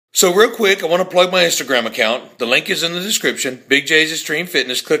So real quick, I want to plug my Instagram account. The link is in the description. Big J's Extreme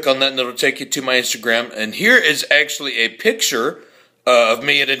Fitness. Click on that and it'll take you to my Instagram. And here is actually a picture of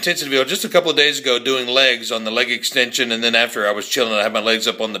me at Intensity just a couple of days ago doing legs on the leg extension. And then after I was chilling, I had my legs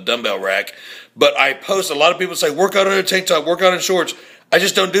up on the dumbbell rack. But I post, a lot of people say, work out in a tank top, work out in shorts. I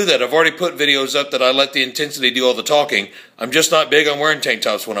just don't do that. I've already put videos up that I let the Intensity do all the talking. I'm just not big on wearing tank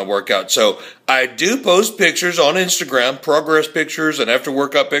tops when I work out. So I do post pictures on Instagram, progress pictures and after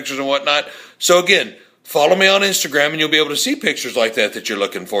workout pictures and whatnot. So again, follow me on Instagram and you'll be able to see pictures like that you're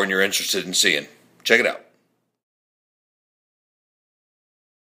looking for and you're interested in seeing. Check it out.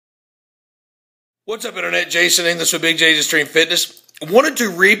 What's up, Internet? Jason English with Big J's Extreme Fitness. I wanted to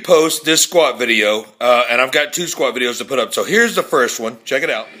repost this squat video, and I've got 2 squat videos to put up. So here's the first one. Check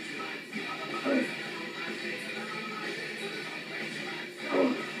it out.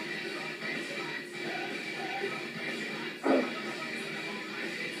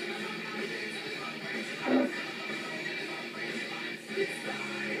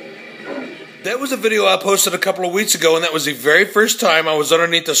 That was a video I posted a couple of weeks ago, and that was the very first time I was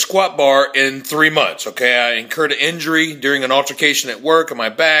underneath the squat bar in 3 months, okay? I incurred an injury during an altercation at work on my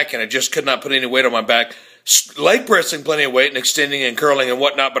back, and I just could not put any weight on my back. Leg pressing plenty of weight and extending and curling and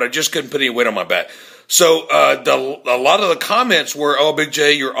whatnot, but I just couldn't put any weight on my back. So a lot of the comments were, oh, Big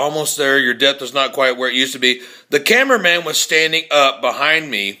J, you're almost there. Your depth is not quite where it used to be. The cameraman was standing up behind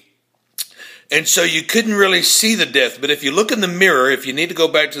me, and so you couldn't really see the depth. But if you look in the mirror, if you need to go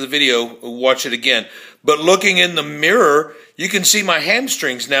back to the video, watch it again. But looking in the mirror, you can see my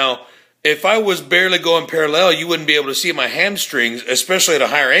hamstrings. Now, if I was barely going parallel, you wouldn't be able to see my hamstrings, especially at a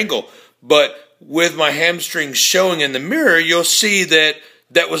higher angle. But with my hamstrings showing in the mirror, you'll see that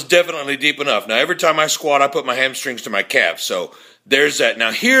that was definitely deep enough. Now, every time I squat, I put my hamstrings to my calves. So there's that.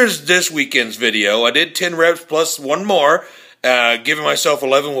 Now, here's this weekend's video. I did 10 reps plus one more. Giving myself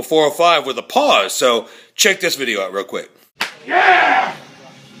 11 with 405 with a pause. So check this video out real quick. Yeah!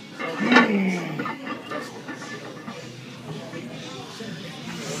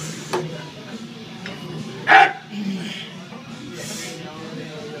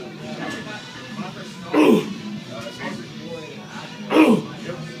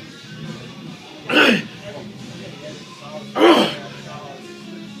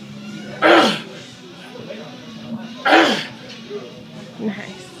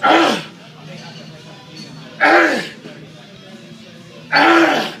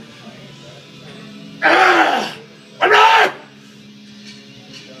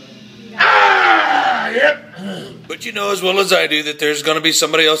 But you know as well as I do that there's going to be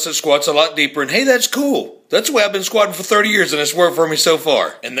somebody else that squats a lot deeper. And hey, that's cool. That's the way I've been squatting for 30 years and it's worked for me so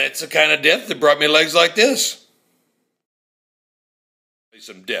far. And that's the kind of depth that brought me legs like this.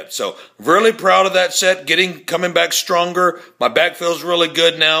 Some depth. So really proud of that set, coming back stronger. My back feels really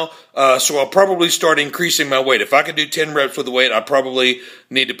good now. So I'll probably start increasing my weight. If I could do 10 reps with the weight, I probably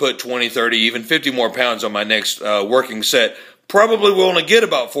need to put 20, 30, even 50 more pounds on my next working set. Probably will only get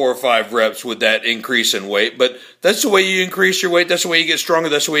about 4 or 5 reps with that increase in weight, but that's the way you increase your weight. That's the way you get stronger.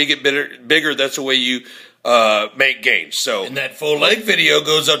 That's the way you get bigger. That's the way you make gains. So, and that full leg video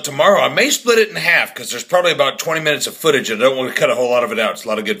goes up tomorrow. I may split it in half because there's probably about 20 minutes of footage, and I don't want to cut a whole lot of it out. It's a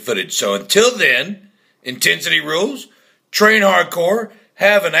lot of good footage. So until then, intensity rules, train hardcore,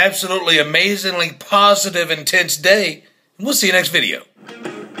 have an absolutely amazingly positive, intense day, and we'll see you next video.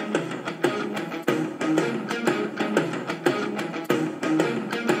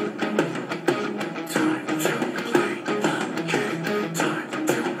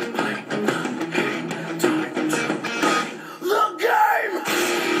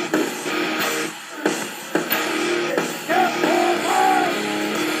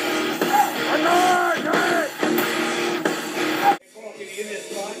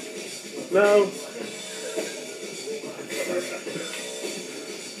 No. I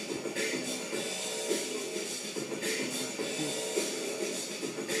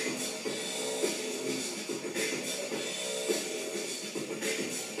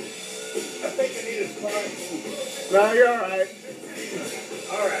think I need a spot. No, you're all right.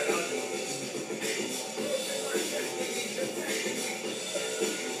 All right, I'll do it.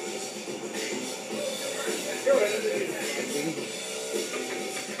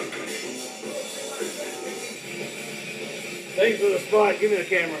 Thanks for the spot. Give me the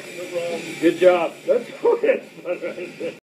camera. No problem. Good job. That's